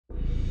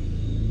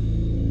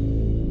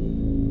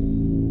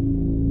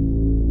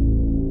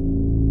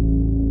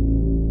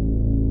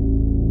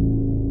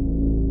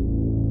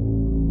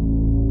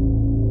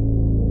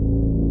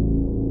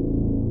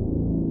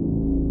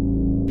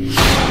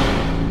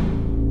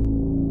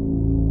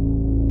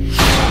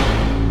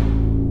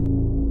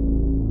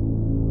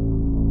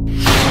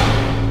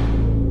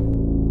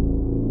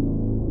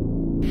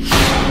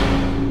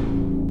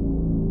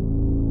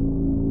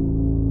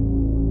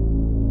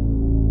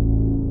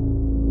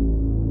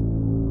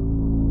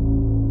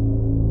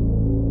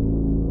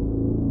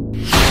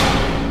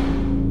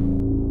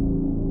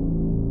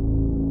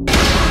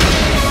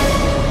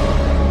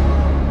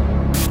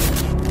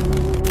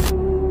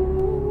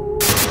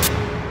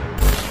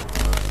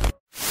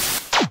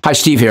Hi,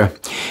 Steve here.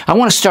 I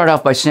want to start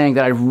off by saying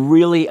that I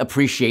really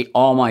appreciate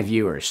all my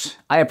viewers.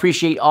 I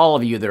appreciate all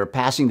of you that are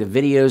passing the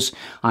videos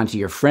onto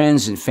your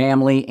friends and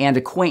family and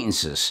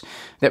acquaintances.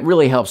 That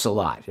really helps a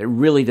lot. It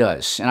really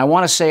does. And I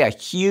want to say a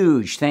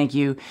huge thank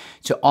you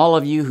to all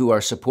of you who are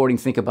supporting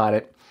Think About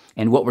It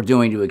and what we're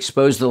doing to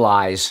expose the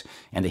lies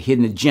and the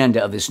hidden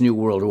agenda of this new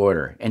world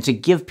order and to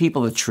give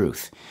people the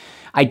truth.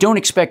 I don't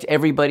expect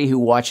everybody who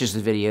watches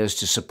the videos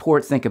to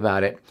support Think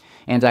About It,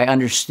 and I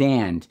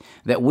understand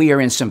that we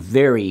are in some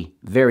very,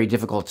 very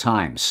difficult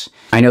times.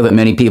 I know that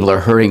many people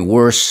are hurting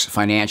worse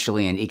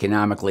financially and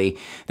economically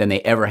than they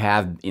ever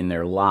have in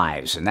their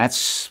lives, and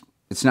it's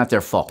not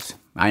their fault.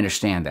 I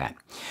understand that.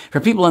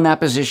 For people in that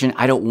position,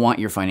 I don't want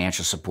your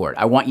financial support.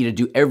 I want you to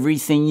do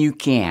everything you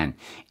can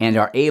and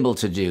are able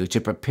to do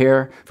to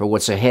prepare for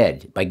what's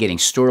ahead by getting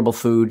storable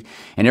food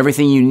and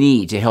everything you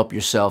need to help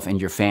yourself and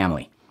your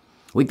family.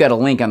 We've got a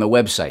link on the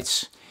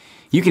websites.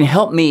 You can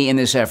help me in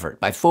this effort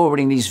by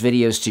forwarding these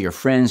videos to your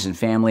friends and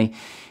family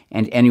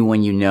and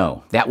anyone you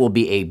know. That will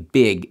be a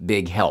big,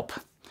 big help.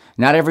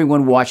 Not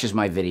everyone watches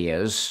my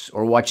videos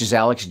or watches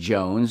Alex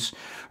Jones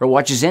or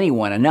watches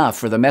anyone enough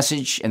for the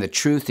message and the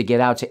truth to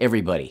get out to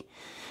everybody.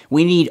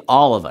 We need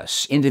all of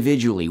us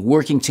individually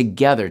working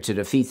together to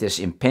defeat this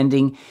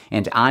impending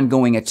and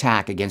ongoing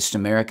attack against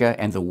America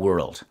and the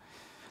world.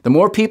 The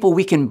more people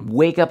we can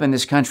wake up in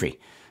this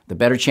country, the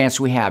better chance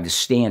we have to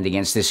stand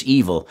against this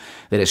evil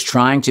that is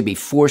trying to be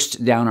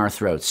forced down our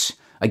throats,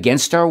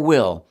 against our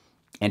will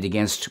and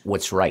against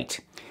what's right.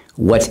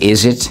 What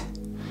is it?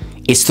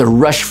 It's the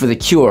rush for the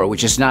cure,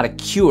 which is not a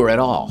cure at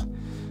all,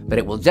 but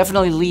it will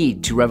definitely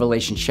lead to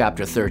Revelation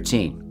chapter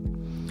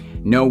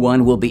 13. No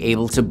one will be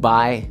able to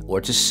buy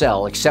or to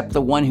sell except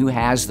the one who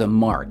has the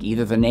mark,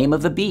 either the name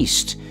of the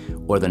beast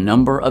or the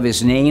number of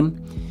his name.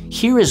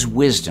 Here is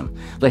wisdom.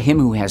 Let him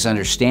who has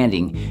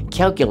understanding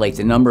calculate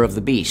the number of the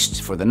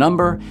beast, for the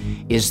number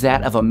is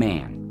that of a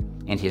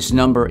man, and his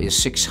number is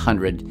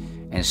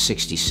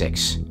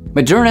 666.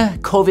 Moderna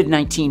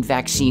COVID-19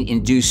 vaccine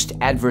induced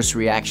adverse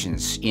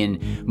reactions in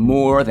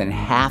more than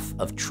half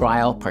of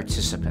trial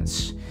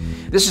participants.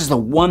 This is the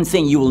one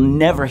thing you will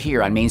never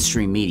hear on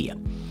mainstream media.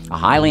 A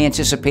highly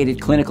anticipated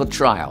clinical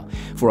trial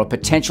for a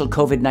potential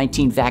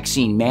COVID-19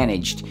 vaccine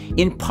managed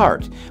in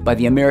part by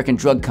the American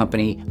drug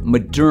company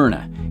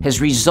Moderna has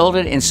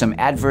resulted in some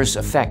adverse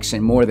effects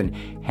in more than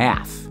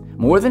half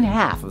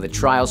of the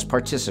trial's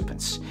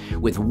participants,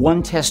 with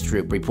one test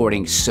group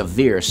reporting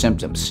severe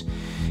symptoms.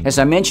 As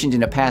I mentioned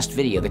in a past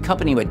video, the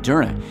company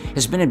Moderna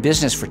has been in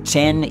business for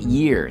 10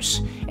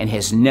 years and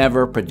has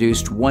never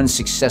produced one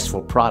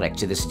successful product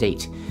to this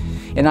date.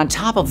 And on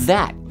top of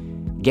that,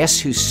 guess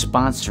who's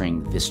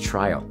sponsoring this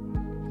trial?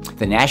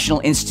 The National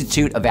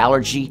Institute of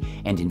Allergy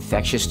and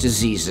Infectious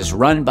Diseases,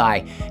 run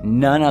by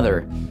none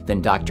other than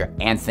Dr.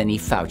 Anthony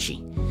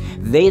Fauci.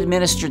 They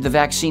administered the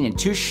vaccine in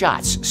 2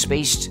 shots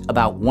spaced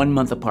about 1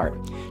 month apart.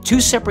 2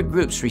 separate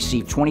groups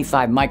received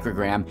 25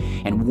 microgram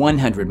and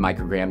 100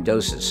 microgram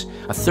doses.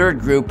 A third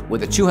group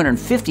with a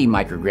 250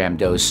 microgram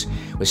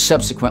was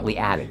subsequently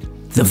added.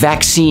 The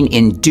vaccine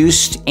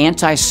induced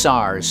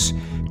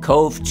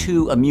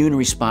anti-SARS-CoV-2 immune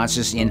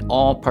responses in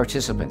all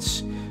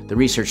participants, the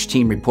research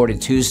team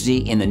reported Tuesday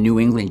in the New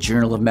England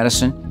Journal of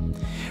Medicine.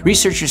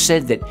 Researchers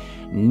said that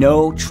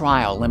no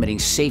trial limiting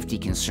safety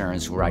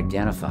concerns were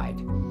identified.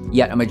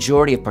 Yet a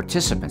majority of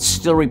participants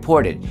still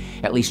reported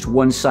at least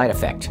one side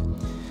effect.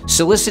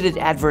 Solicited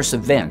adverse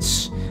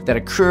events that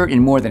occurred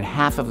in more than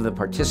half of the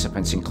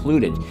participants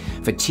included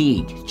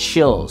fatigue,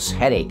 chills,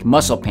 headache,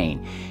 muscle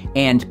pain,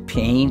 and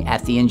pain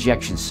at the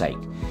injection site.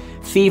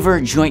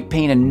 Fever, joint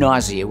pain, and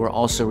nausea were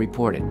also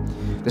reported.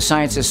 The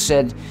scientists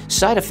said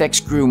side effects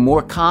grew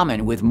more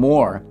common with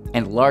more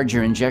and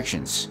larger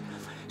injections.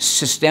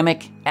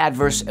 Systemic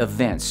adverse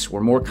events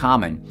were more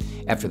common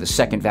after the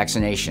second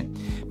vaccination,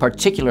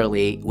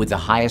 particularly with the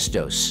highest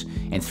dose.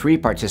 And 3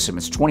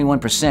 participants,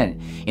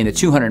 21% in the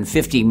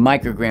 250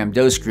 microgram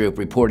dose group,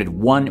 reported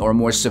 1 or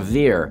more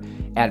severe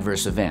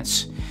adverse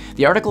events.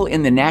 The article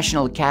in the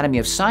National Academy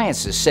of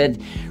Sciences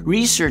said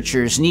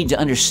researchers need to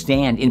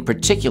understand in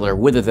particular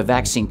whether the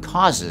vaccine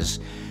causes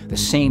the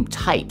same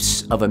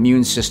types of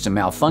immune system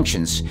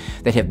malfunctions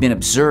that have been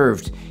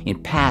observed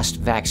in past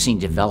vaccine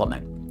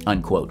development,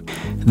 unquote.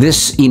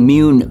 This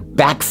immune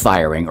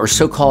backfiring, or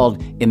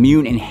so-called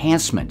immune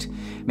enhancement,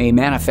 may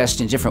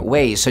manifest in different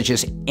ways, such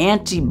as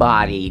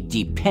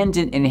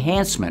antibody-dependent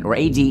enhancement, or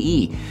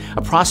ADE,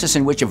 a process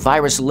in which a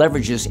virus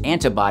leverages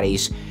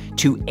antibodies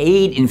to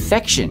aid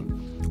infection,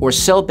 or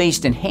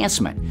cell-based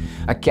enhancement,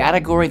 a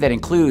category that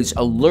includes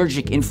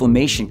allergic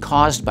inflammation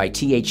caused by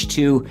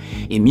Th2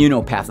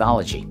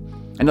 immunopathology.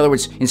 In other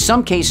words, in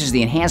some cases,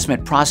 the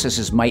enhancement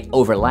processes might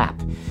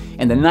overlap,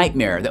 and the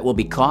nightmare that will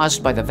be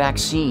caused by the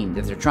vaccine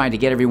that they're trying to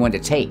get everyone to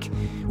take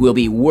will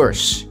be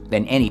worse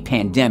than any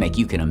pandemic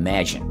you can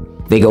imagine.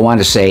 They go on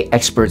to say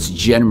experts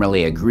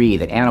generally agree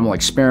that animal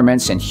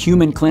experiments and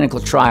human clinical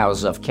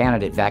trials of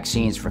candidate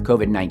vaccines for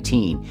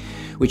COVID-19,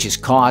 which is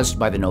caused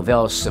by the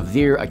novel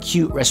severe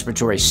acute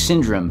respiratory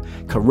syndrome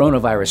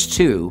coronavirus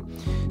 2,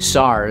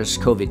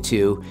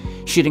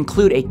 SARS-CoV-2, should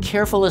include a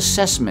careful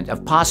assessment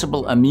of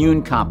possible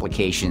immune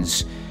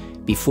complications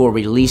before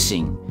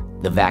releasing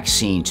the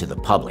vaccine to the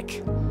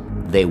public.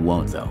 They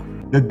won't, though.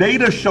 The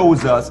data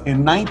shows us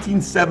in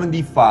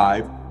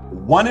 1975,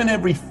 1 in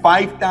every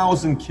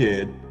 5,000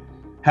 kids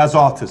has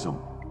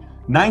autism.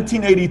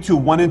 1982,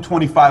 1 in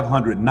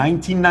 2,500.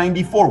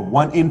 1994,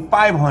 1 in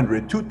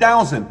 500.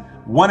 2000,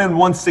 1 in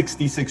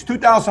 166.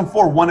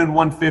 2004, 1 in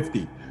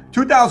 150.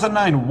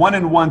 2009, 1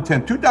 in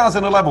 110.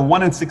 2011,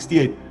 1 in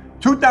 68.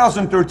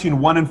 2013,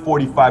 1 in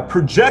 45.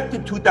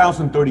 Projected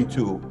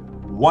 2032,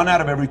 1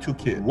 out of every 2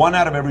 kids. 1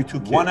 out of every 2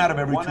 kids. 1 out of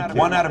every 2 kids.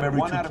 1 out of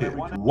every 2 kids.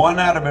 1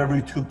 out of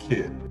every 2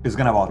 kids is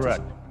going to have autism.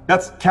 Correct.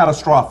 That's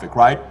catastrophic,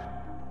 right?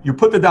 You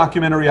put the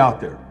documentary out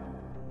there.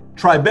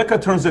 Tribeca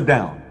turns it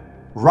down.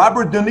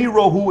 Robert De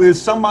Niro, who is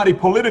somebody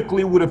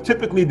politically would have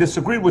typically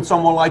disagreed with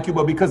someone like you,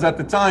 but because at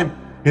the time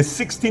his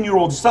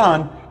 16-year-old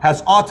son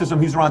has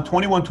autism, he's around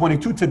 21,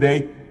 22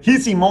 today,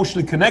 he's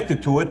emotionally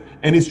connected to it,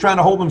 and he's trying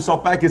to hold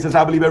himself back. He says,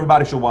 I believe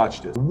everybody should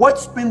watch this.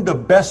 What's been the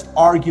best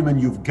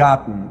argument you've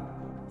gotten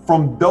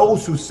from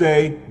those who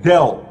say,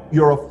 Del,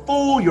 you're a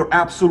fool, you're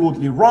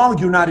absolutely wrong,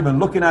 you're not even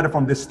looking at it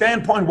from this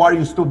standpoint, why are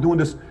you still doing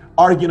this,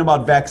 arguing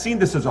about vaccine?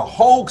 This is a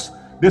hoax.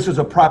 This is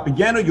a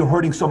propaganda. You're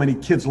hurting so many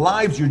kids'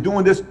 lives. You're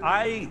doing this.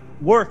 I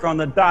work on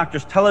the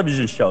doctor's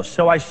television show,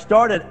 so I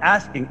started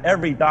asking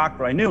every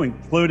doctor I knew,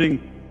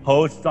 including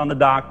hosts on the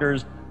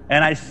doctors,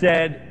 and I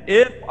said,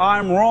 if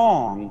I'm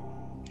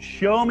wrong,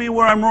 show me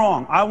where I'm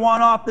wrong. I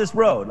want off this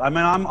road. I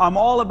mean, I'm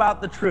all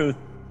about the truth.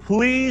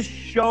 Please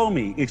show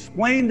me,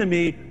 explain to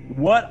me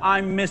what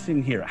I'm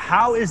missing here.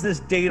 How is this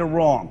data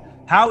wrong?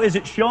 How is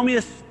it? Show me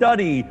a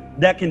study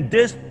that can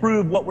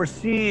disprove what we're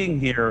seeing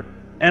here.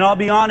 And I'll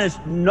be honest,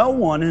 no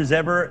one has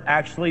ever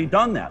actually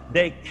done that.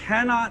 They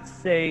cannot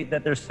say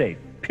that they're safe,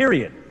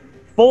 period.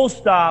 Full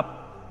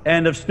stop,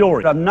 end of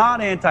story. I'm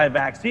not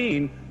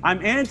anti-vaccine.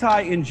 I'm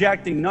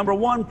anti-injecting, number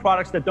one,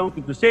 products that don't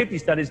go through safety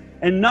studies,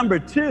 and number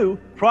two,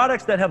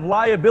 products that have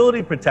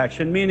liability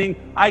protection,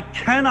 meaning I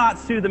cannot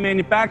sue the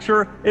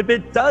manufacturer if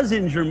it does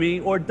injure me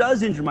or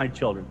does injure my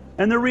children.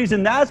 And the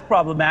reason that's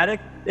problematic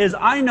is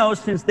I know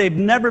since they've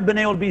never been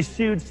able to be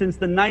sued since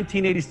the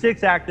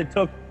 1986 Act that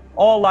took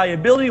all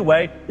liability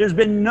away, there's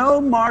been no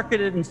market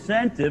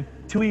incentive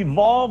to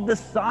evolve the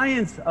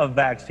science of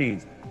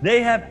vaccines.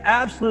 They have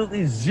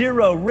absolutely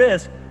zero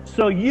risk.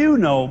 So you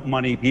know,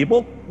 money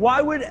people,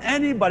 why would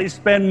anybody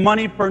spend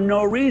money for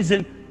no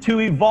reason to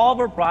evolve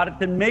a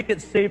product and make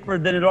it safer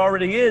than it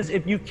already is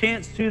if you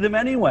can't sue them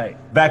anyway?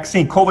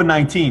 Vaccine,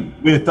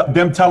 COVID-19, with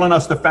them telling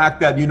us the fact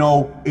that, you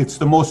know, it's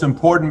the most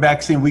important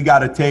vaccine we got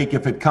to take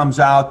if it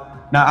comes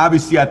out. Now,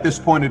 obviously, at this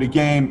point of the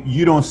game,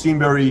 you don't seem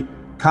very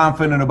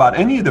confident about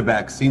any of the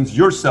vaccines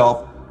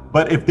yourself,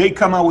 but if they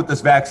come out with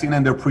this vaccine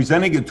and they're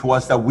presenting it to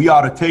us that we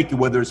ought to take it,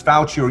 whether it's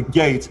Fauci or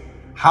Gates,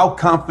 how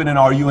confident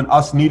are you in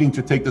us needing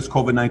to take this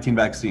COVID-19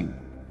 vaccine?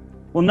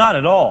 Well, not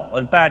at all.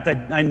 In fact,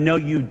 I know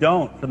you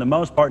don't. For the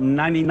most part,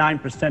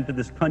 99% of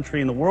this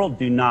country and the world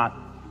do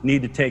not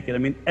need to take it. I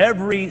mean,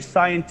 every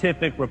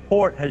scientific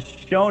report has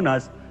shown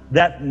us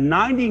that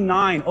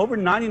over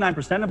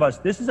 99% of us,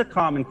 this is a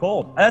common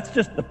cold. That's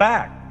just the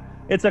fact.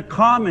 It's a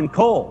common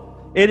cold.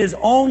 It is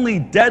only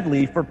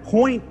deadly for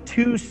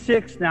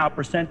 0.26% now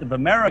of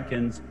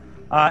Americans,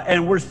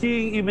 and we're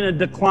seeing even a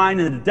decline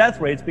in the death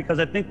rates because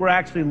I think we're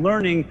actually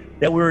learning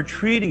that we were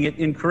treating it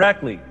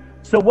incorrectly.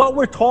 So what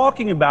we're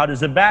talking about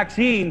is a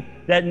vaccine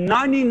that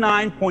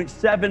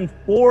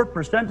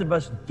 99.74% of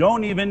us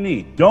don't even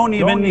need.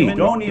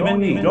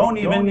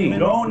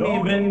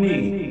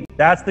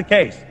 That's the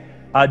case.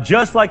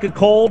 Just like a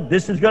cold,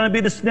 this is going to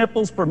be the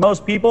sniffles for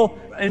most people.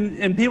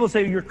 And people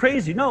say, you're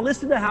crazy. No,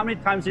 listen to how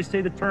many times they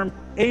say the term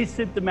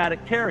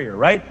asymptomatic carrier,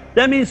 right?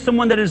 That means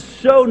someone that is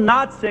so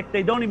not sick,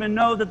 they don't even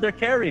know that they're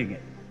carrying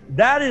it.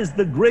 That is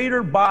the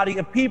greater body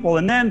of people.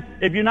 And then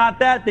if you're not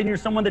that, then you're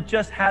someone that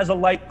just has a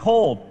light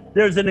cold.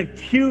 There's an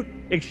acute,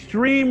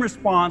 extreme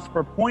response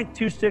for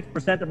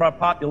 0.26% of our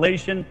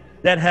population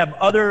that have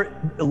other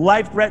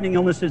life-threatening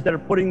illnesses that are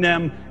putting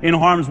them in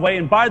harm's way.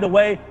 And by the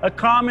way, a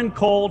common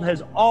cold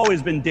has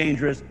always been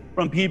dangerous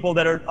from people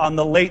that are on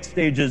the late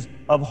stages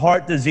of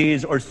heart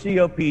disease or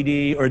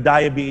COPD or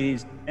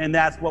diabetes, and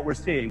that's what we're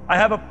seeing. I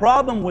have a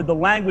problem with the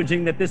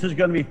languaging that this is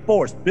going to be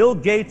forced. Bill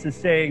Gates is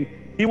saying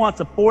he wants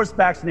a forced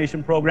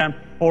vaccination program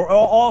for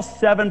all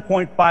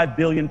 7.5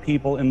 billion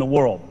people in the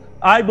world.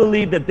 I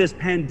believe that this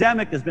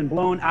pandemic has been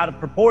blown out of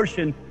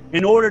proportion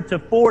in order to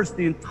force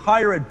the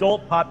entire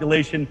adult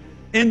population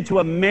into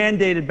a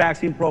mandated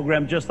vaccine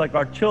program just like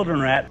our children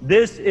are at.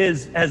 This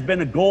has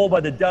been a goal by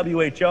the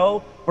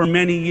WHO for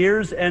many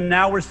years, and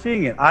now we're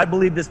seeing it. I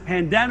believe this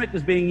pandemic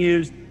is being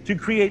used to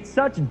create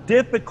such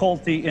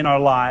difficulty in our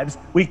lives.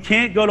 We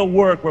can't go to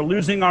work. We're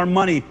losing our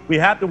money. We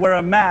have to wear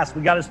a mask.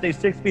 We got to stay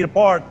 6 feet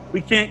apart.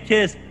 We can't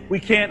kiss. we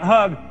can't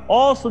hug.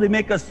 Also, they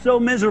make us so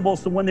miserable,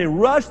 so when they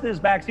rush this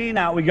vaccine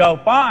out, we go,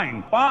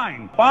 fine,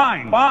 fine,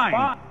 fine,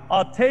 fine.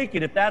 I'll take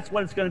it if that's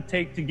what it's going to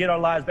take to get our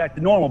lives back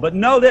to normal. But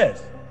know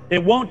this,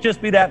 it won't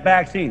just be that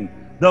vaccine.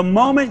 The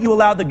moment you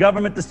allow the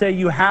government to say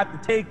you have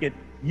to take it,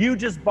 you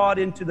just bought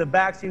into the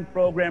vaccine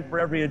program for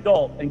every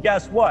adult. And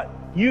guess what?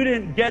 You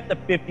didn't get the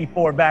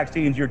 54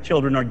 vaccines your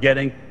children are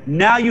getting.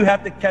 Now you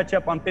have to catch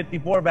up on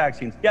 54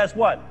 vaccines. Guess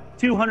what?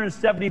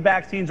 270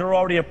 vaccines are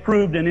already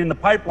approved and in the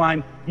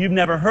pipeline you've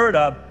never heard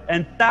of,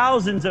 and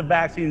thousands of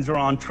vaccines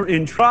are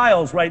in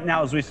trials right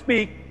now as we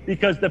speak,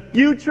 because the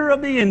future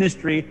of the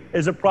industry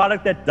is a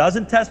product that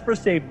doesn't test for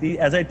safety,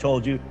 as I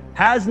told you,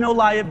 has no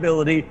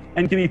liability,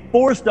 and can be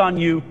forced on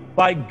you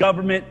by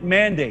government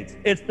mandates.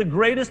 It's the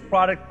greatest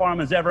product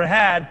pharma's ever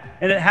had,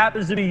 and it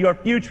happens to be your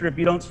future if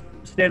you don't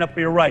stand up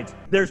for your rights.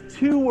 There's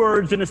 2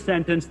 words in a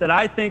sentence that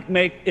I think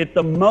make it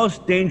the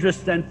most dangerous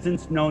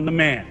sentence known to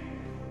man.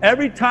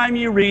 Every time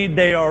you read,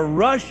 they are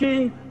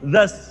rushing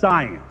the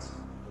science.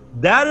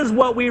 That is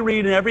what we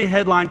read in every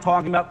headline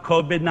talking about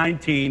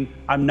COVID-19.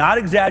 I'm not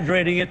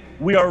exaggerating it.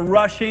 We are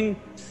rushing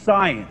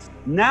science.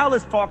 Now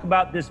let's talk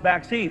about this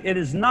vaccine. It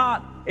is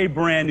not a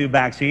brand new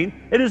vaccine.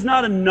 It is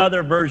not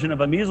another version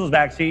of a measles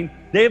vaccine.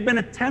 They have been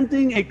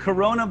attempting a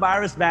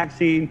coronavirus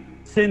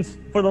vaccine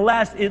for the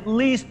last at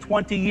least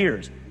 20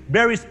 years.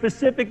 Very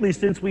specifically,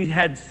 since we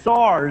had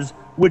SARS,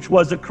 which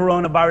was a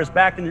coronavirus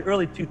back in the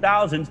early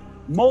 2000s,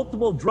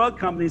 multiple drug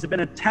companies have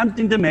been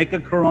attempting to make a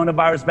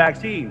coronavirus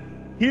vaccine.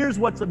 Here's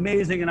what's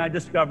amazing, and I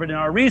discovered in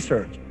our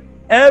research.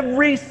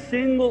 Every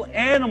single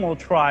animal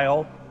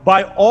trial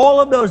by all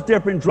of those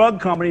different drug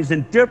companies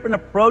and different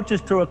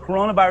approaches to a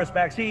coronavirus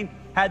vaccine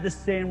had the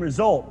same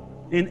result.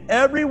 In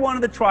every one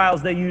of the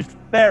trials, they used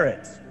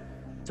ferrets.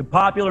 It's a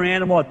popular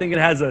animal. I think it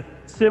has a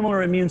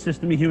similar immune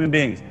system to human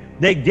beings.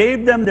 They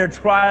gave them their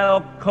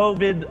trial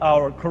COVID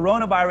or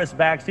coronavirus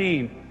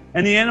vaccine,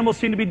 and the animals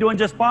seemed to be doing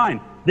just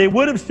fine. They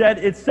would have said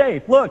it's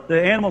safe. Look,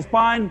 the animal's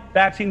fine,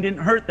 vaccine didn't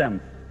hurt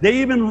them.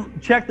 They even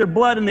checked their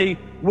blood and they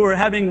were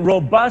having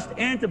robust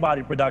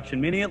antibody production,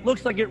 meaning it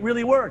looks like it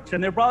really works.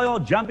 And they're probably all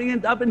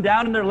jumping up and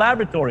down in their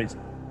laboratories.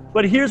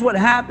 But here's what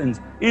happens.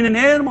 In an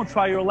animal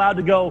trial, you're allowed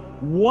to go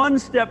one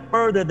step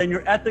further than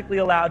you're ethically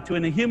allowed to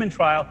in a human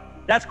trial.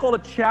 That's called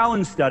a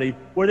challenge study,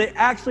 where they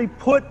actually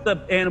put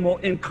the animal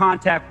in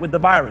contact with the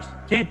virus.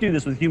 Can't do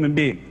this with human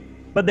beings.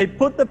 But they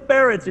put the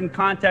ferrets in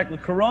contact with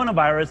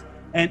coronavirus,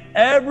 and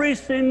every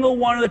single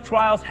one of the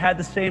trials had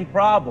the same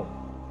problem.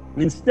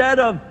 Instead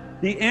of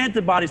the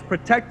antibodies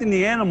protecting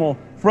the animal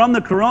from the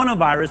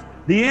coronavirus,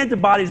 the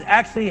antibodies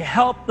actually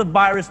helped the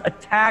virus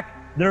attack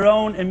their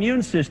own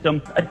immune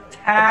system,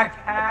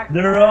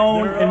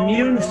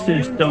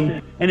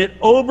 and it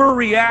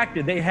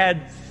overreacted. They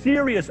had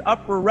serious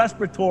upper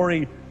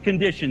respiratory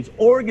conditions,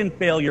 organ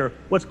failure,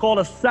 what's called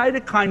a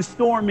cytokine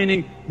storm,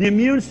 meaning the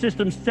immune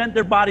system sent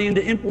their body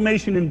into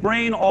inflammation and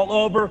brain all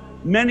over.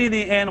 Many of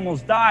the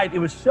animals died. It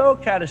was so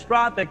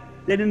catastrophic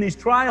that in these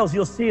trials,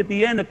 you'll see at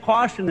the end a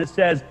caution that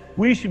says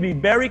we should be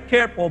very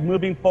careful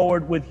moving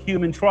forward with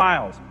human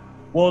trials.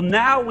 Well,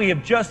 now we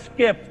have just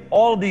skipped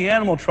all of the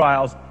animal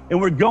trials,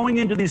 and we're going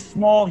into these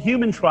small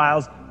human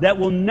trials that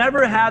will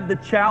never have the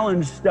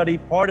challenge study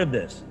part of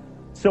this.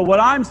 So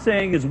what I'm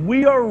saying is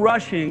we are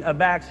rushing a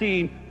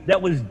vaccine that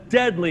was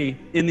deadly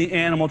in the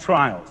animal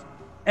trials.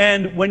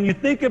 And when you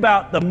think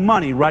about the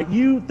money, right?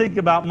 You think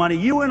about money.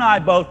 You and I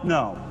both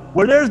know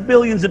where there's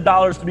billions of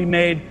dollars to be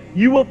made,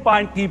 you will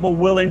find people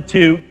willing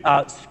to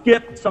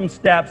skip some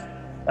steps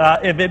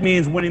if it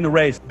means winning the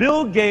race.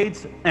 Bill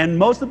Gates and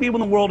most of the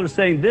people in the world are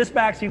saying this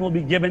vaccine will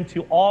be given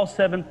to all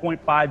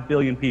 7.5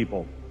 billion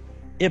people.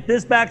 If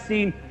this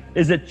vaccine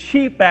is a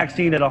cheap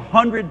vaccine at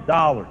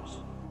 $100,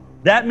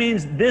 that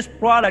means this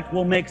product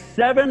will make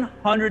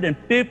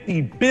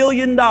 $750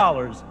 billion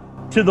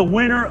to the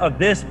winner of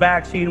this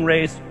vaccine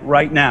race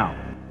right now.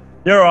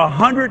 There are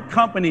 100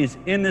 companies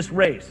in this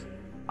race.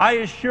 I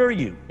assure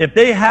you, if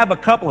they have a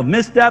couple of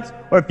missteps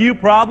or a few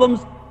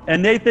problems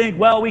and they think,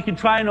 well, we can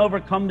try and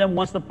overcome them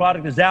once the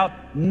product is out,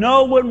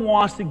 no one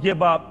wants to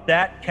give up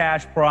that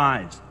cash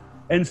prize.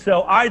 And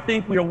so I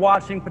think we are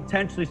watching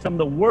potentially some of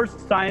the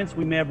worst science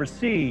we may ever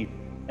see.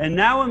 And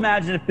now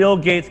imagine if Bill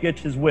Gates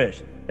gets his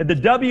wish. If the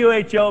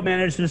WHO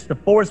manages to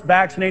force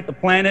vaccinate the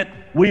planet,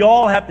 we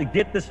all have to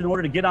get this in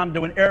order to get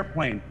onto an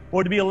airplane,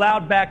 or to be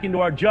allowed back into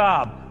our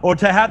job, or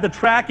to have the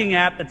tracking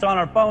app that's on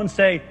our phone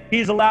say,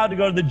 he's allowed to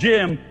go to the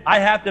gym, I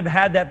have to have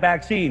had that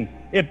vaccine.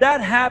 If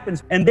that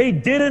happens, and they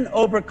didn't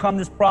overcome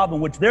this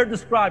problem, which they're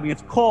describing,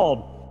 it's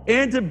called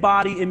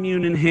antibody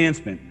immune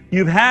enhancement.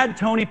 You've had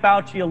Tony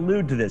Fauci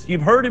allude to this.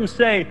 You've heard him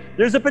say,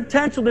 there's a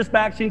potential this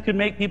vaccine could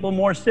make people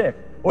more sick.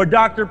 Or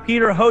Dr.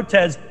 Peter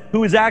Hotez,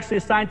 who is actually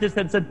a scientist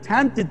that's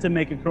attempted to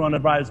make a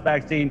coronavirus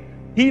vaccine,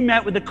 he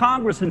met with the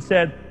Congress and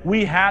said,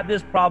 we have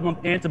this problem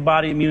of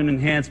antibody immune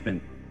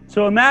enhancement.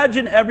 So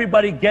imagine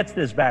everybody gets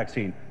this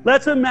vaccine.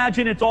 Let's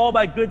imagine it's all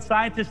by good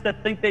scientists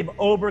that think they've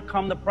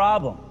overcome the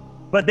problem.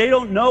 But they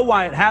don't know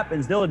why it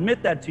happens. They'll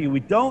admit that to you. We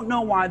don't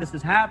know why this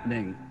is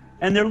happening.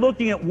 and they're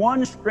looking at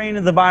one strain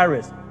of the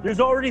virus. There's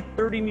already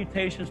 30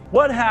 mutations.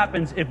 What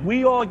happens if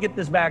we all get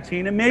this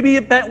vaccine, and maybe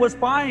that was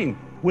fine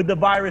with the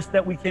virus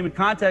that we came in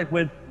contact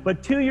with,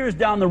 but 2 years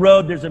down the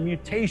road, there's a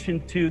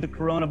mutation to the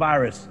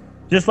coronavirus.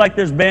 Just like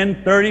there's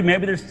been 30,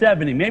 maybe there's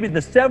 70. Maybe the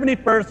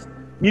 71st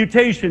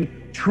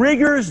mutation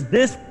triggers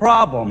this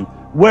problem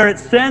where it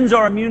sends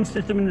our immune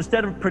system, and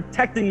instead of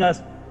protecting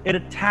us, it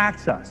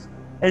attacks us.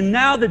 And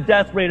now the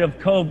death rate of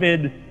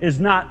COVID is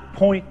not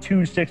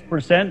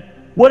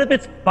 0.26%. What if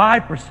it's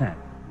 5%?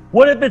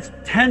 What if it's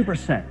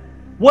 10%?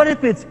 What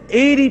if it's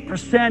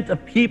 80%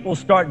 of people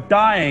start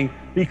dying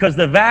because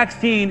the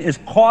vaccine is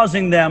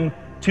causing them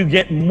to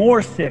get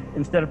more sick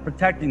instead of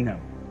protecting them?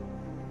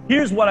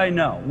 Here's what I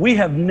know. We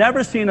have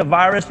never seen a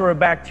virus or a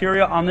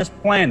bacteria on this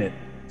planet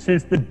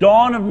since the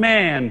dawn of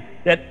man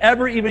that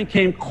ever even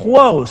came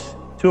close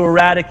to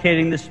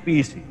eradicating the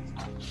species.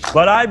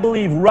 But I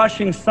believe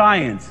rushing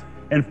science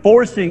and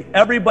forcing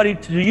everybody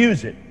to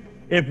use it,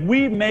 if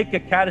we make a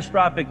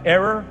catastrophic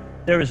error,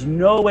 there is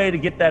no way to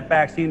get that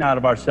vaccine out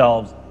of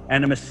ourselves.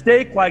 And a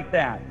mistake like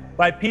that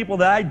by people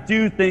that I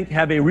do think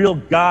have a real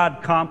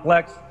God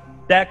complex,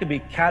 that could be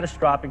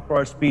catastrophic for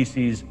our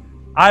species.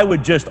 I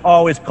would just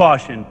always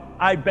caution,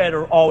 I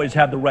better always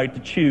have the right to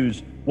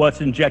choose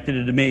what's injected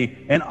into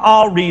me. And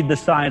I'll read the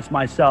science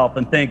myself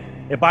and think,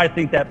 if I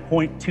think that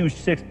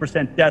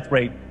 0.26% death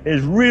rate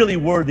is really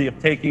worthy of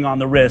taking on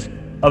the risk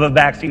of a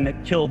vaccine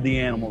that killed the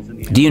animals in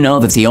the end. Do you know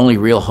that the only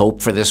real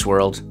hope for this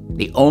world,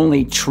 the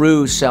only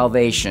true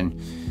salvation,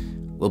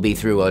 will be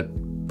through a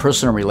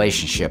personal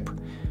relationship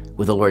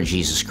with the Lord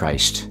Jesus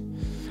Christ?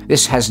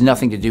 This has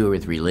nothing to do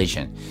with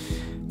religion.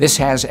 This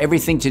has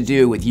everything to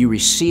do with you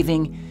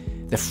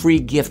receiving the free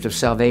gift of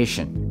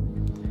salvation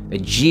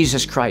that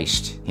Jesus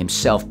Christ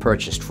himself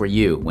purchased for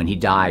you when he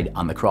died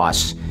on the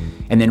cross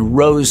and then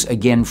rose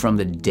again from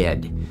the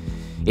dead.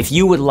 If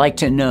you would like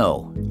to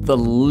know the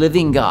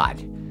living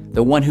God,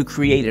 the one who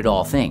created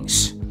all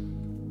things,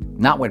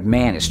 not what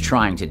man is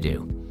trying to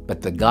do,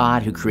 but the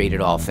God who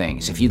created all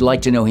things. If you'd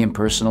like to know him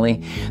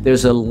personally,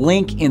 there's a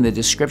link in the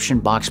description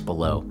box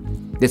below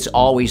that's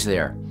always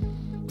there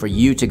for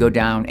you to go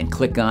down and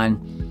click on,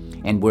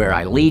 and where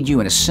I lead you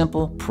in a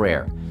simple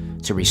prayer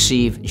to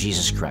receive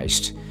Jesus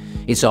Christ.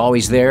 It's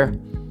always there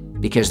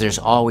because there's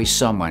always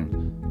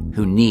someone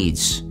who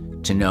needs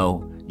to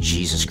know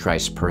Jesus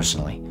Christ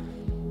personally.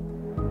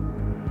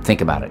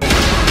 Think about it.